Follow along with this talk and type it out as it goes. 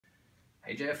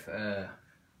Hey Jeff,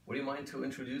 would you mind to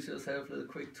introduce yourself a little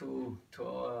quick to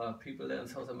our people there in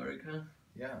South America?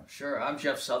 Yeah, sure. I'm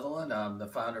Jeff Sutherland. I'm the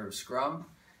founder of Scrum,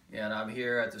 and I'm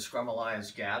here at the Scrum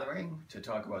Alliance gathering to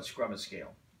talk about Scrum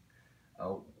Scale.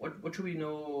 What should we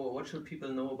know? What should people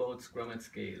know about Scrum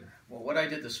Scale? Well, what I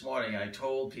did this morning, I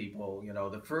told people,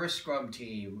 the first Scrum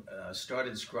team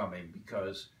started Scrumming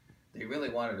because they really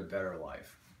wanted a better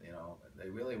life. They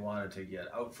really wanted to get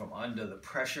out from under the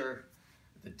pressure,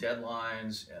 the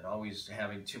deadlines, and always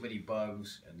having too many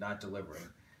bugs and not delivering.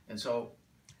 And so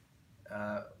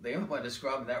they implemented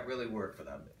Scrum, and that really worked for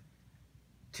them.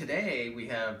 Today, we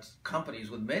have companies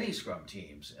with many Scrum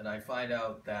teams, and I find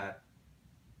out that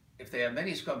if they have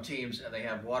many Scrum teams and they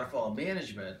have waterfall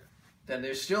management, then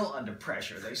they're still under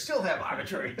pressure. They still have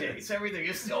arbitrary dates. Everything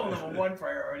is still number one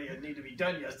priority and need to be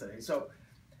done yesterday. So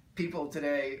people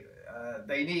today,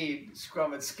 they need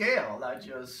Scrum at scale, not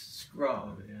just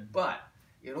Scrum. Oh, yeah. But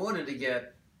in order to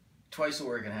get twice the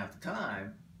work in half the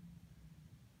time,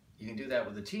 you can do that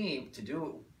with a team. To do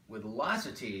it with lots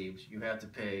of teams, you have to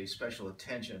pay special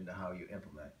attention to how you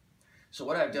implement. So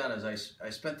what I've done is I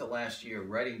spent the last year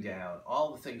writing down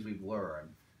all the things we've learned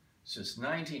since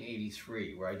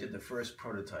 1983, where I did the first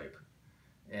prototype.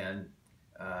 And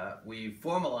we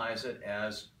formalized it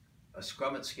as a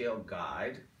Scrum at Scale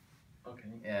guide. Okay.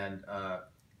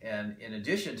 And in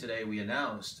addition, today we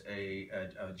announced a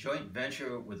joint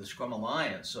venture with the Scrum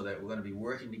Alliance, so that we're going to be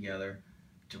working together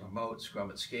to promote Scrum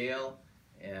at Scale.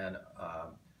 And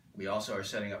we also are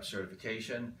setting up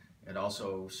certification, and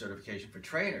also certification for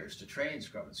trainers to train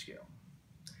Scrum at Scale.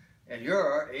 And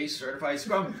you're a certified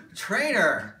Scrum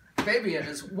trainer. Fabian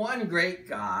is one great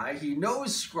guy. He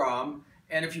knows Scrum,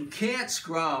 and if you can't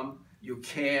Scrum, you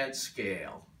can't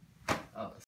scale.